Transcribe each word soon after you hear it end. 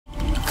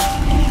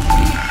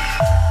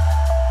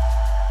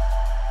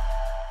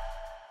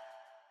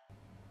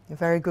A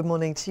very good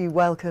morning to you.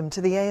 Welcome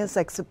to the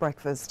ASX at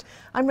Breakfast.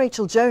 I'm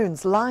Rachel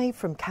Jones, live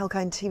from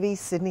Kalkine TV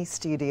Sydney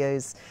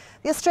studios.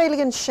 The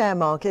Australian share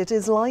market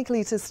is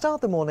likely to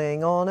start the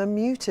morning on a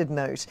muted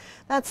note.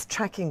 That's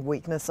tracking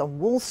weakness on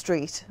Wall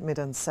Street amid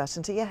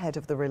uncertainty ahead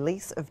of the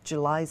release of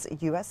July's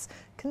US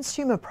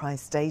consumer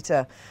price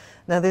data.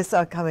 Now, this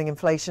upcoming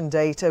inflation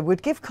data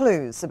would give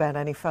clues about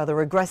any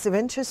further aggressive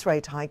interest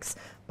rate hikes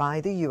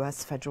by the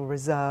US Federal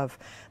Reserve.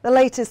 The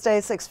latest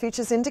ASX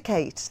futures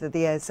indicate that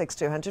the ASX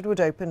 200 would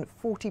open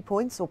 40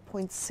 points or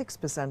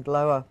 0.6%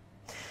 lower.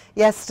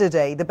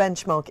 Yesterday, the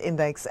benchmark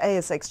index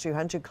ASX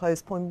 200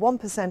 closed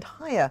 0.1%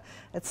 higher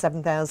at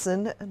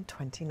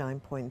 7,029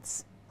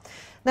 points.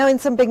 Now, in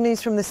some big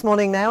news from this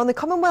morning now, and the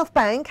Commonwealth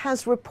Bank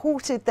has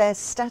reported their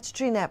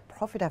statutory net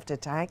profit after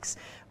tax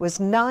was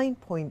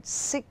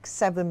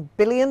 $9.67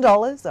 billion,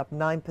 up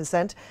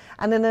 9%,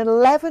 and an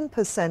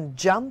 11%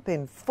 jump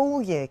in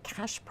full-year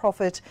cash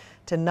profit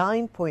to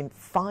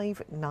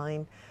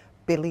 $9.59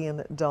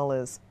 billion.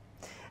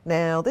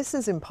 Now, this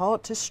is in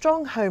part to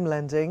strong home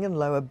lending and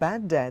lower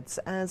bad debts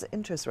as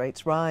interest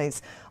rates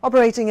rise.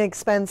 Operating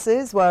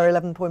expenses were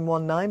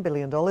 $11.19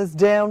 billion,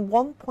 down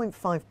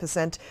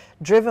 1.5%,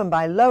 driven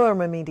by lower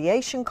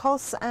remediation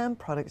costs and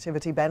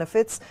productivity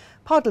benefits,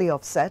 partly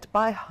offset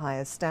by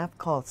higher staff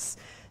costs.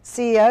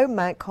 CEO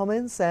Matt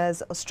Commons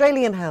says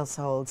Australian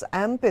households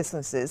and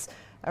businesses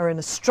are in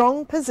a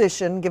strong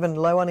position given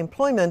low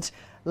unemployment,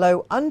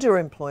 low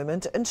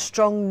underemployment and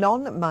strong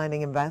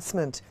non-mining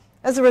investment.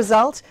 As a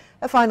result,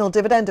 a final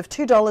dividend of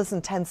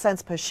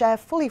 $2.10 per share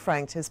fully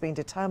franked has been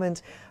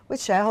determined,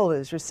 with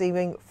shareholders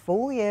receiving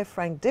full-year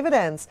franked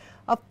dividends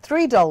of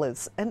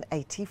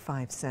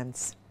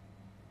 $3.85.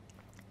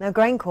 Now,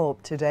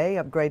 GrainCorp today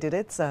upgraded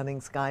its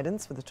earnings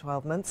guidance for the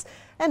 12 months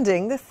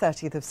ending the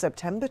 30th of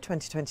September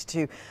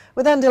 2022,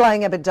 with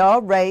underlying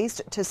EBITDA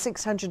raised to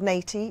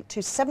 $680 to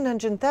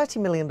 $730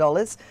 million,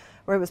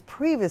 where it was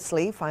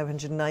previously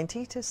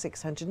 $590 to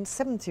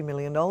 $670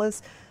 million.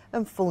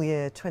 And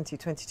full-year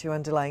 2022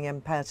 underlying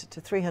NPAT to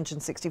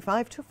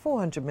 $365 to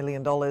 $400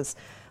 million.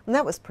 And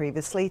that was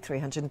previously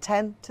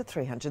 $310 to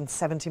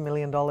 $370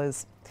 million.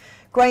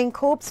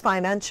 GrainCorp's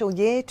financial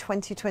year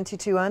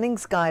 2022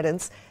 earnings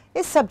guidance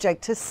is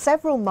subject to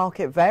several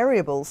market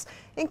variables,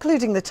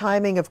 including the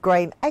timing of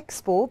grain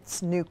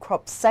exports, new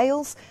crop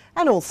sales,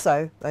 and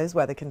also those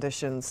weather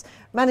conditions.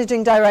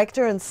 Managing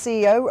Director and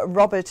CEO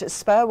Robert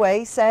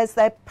Spurway says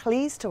they're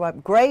pleased to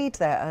upgrade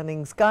their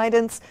earnings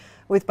guidance,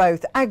 with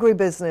both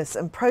agribusiness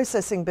and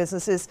processing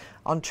businesses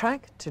on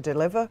track to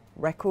deliver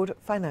record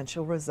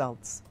financial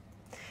results.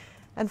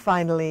 And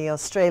finally,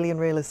 Australian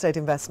real estate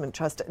investment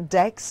trust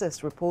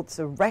Dexus reports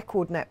a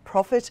record net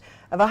profit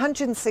of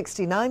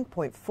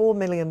 $169.4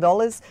 million.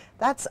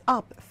 That's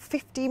up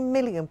 $50.2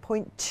 million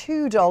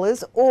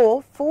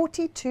or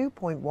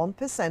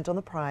 42.1% on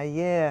the prior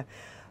year.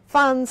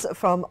 Funds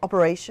from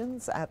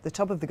operations at the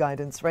top of the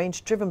guidance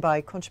range, driven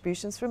by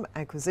contributions from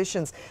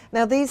acquisitions.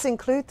 Now, these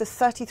include the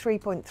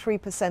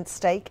 33.3%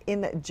 stake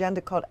in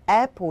Jandakot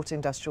Airport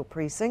Industrial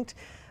Precinct,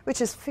 which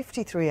has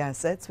 53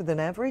 assets with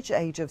an average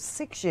age of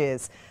 6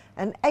 years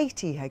and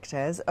 80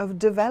 hectares of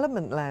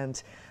development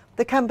land.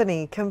 The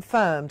company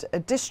confirmed a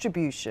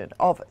distribution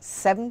of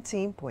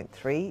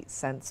 17.3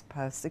 cents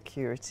per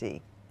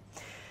security.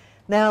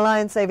 Now,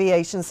 Alliance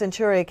Aviation,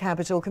 Centuria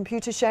Capital,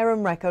 Computershare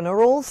and Recon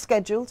are all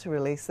scheduled to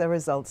release their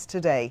results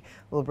today.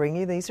 We'll bring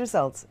you these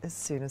results as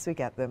soon as we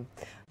get them.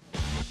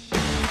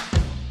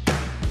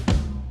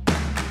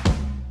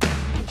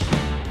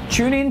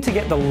 Tune in to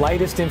get the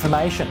latest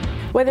information.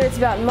 Whether it's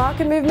about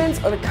market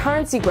movements or the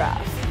currency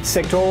graph,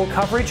 Sectoral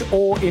coverage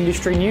or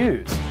industry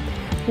news.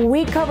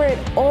 we cover it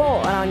all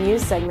on our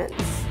news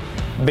segments.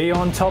 Be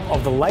on top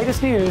of the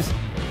latest news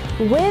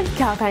With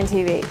Kalkine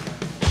TV.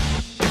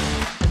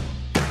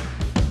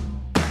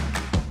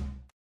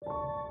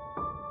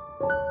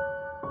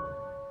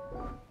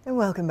 And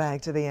welcome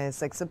back to the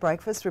ASX at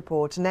Breakfast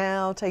report.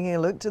 Now taking a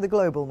look to the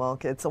global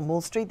markets. On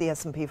Wall Street, the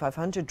S&P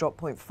 500 dropped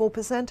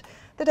 0.4%,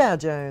 the Dow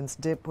Jones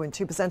dipped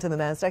 0.2% and the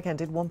Nasdaq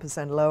ended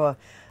 1% lower.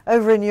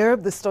 Over in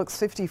Europe, the Stoxx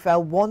 50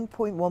 fell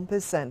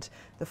 1.1%.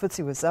 The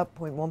FTSE was up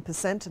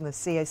 0.1% and the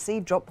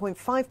CAC dropped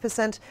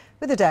 0.5%,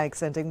 with the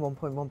DAX ending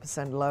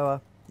 1.1% lower.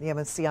 The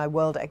MSCI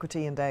World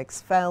Equity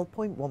Index fell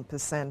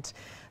 0.1%.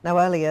 Now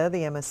earlier,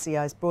 the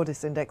MSCI's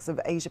broadest index of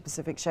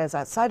Asia-Pacific shares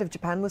outside of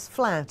Japan was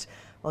flat,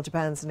 while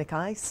Japan's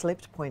Nikkei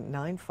slipped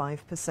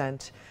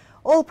 0.95%.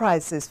 Oil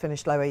prices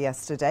finished lower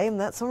yesterday, and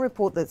that's on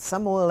report that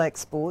some oil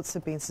exports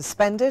have been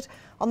suspended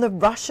on the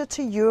Russia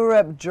to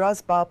Europe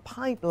Druzhba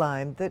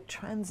pipeline that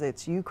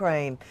transits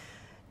Ukraine.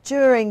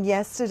 During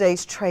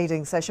yesterday's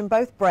trading session,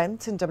 both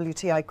Brent and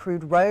WTI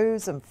crude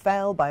rose and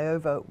fell by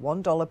over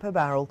 $1 per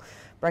barrel.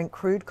 Brent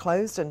crude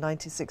closed at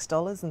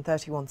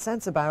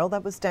 $96.31 a barrel.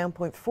 That was down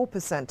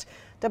 0.4%.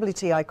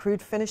 WTI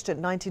crude finished at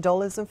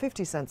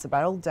 $90.50 a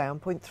barrel, down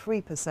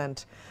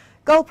 0.3%.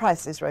 Gold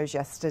prices rose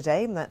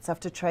yesterday, and that's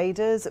after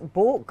traders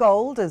bought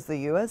gold as the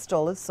US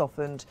dollar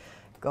softened.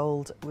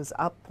 Gold was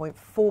up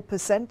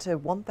 0.4% to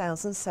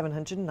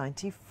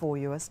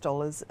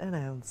 $1,794 an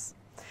ounce.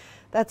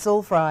 That's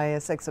all for our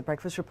ASX at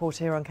Breakfast report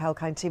here on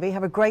Kalkine TV.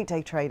 Have a great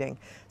day trading.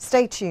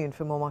 Stay tuned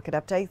for more market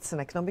updates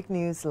and economic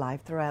news live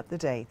throughout the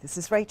day. This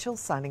is Rachel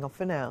signing off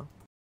for now.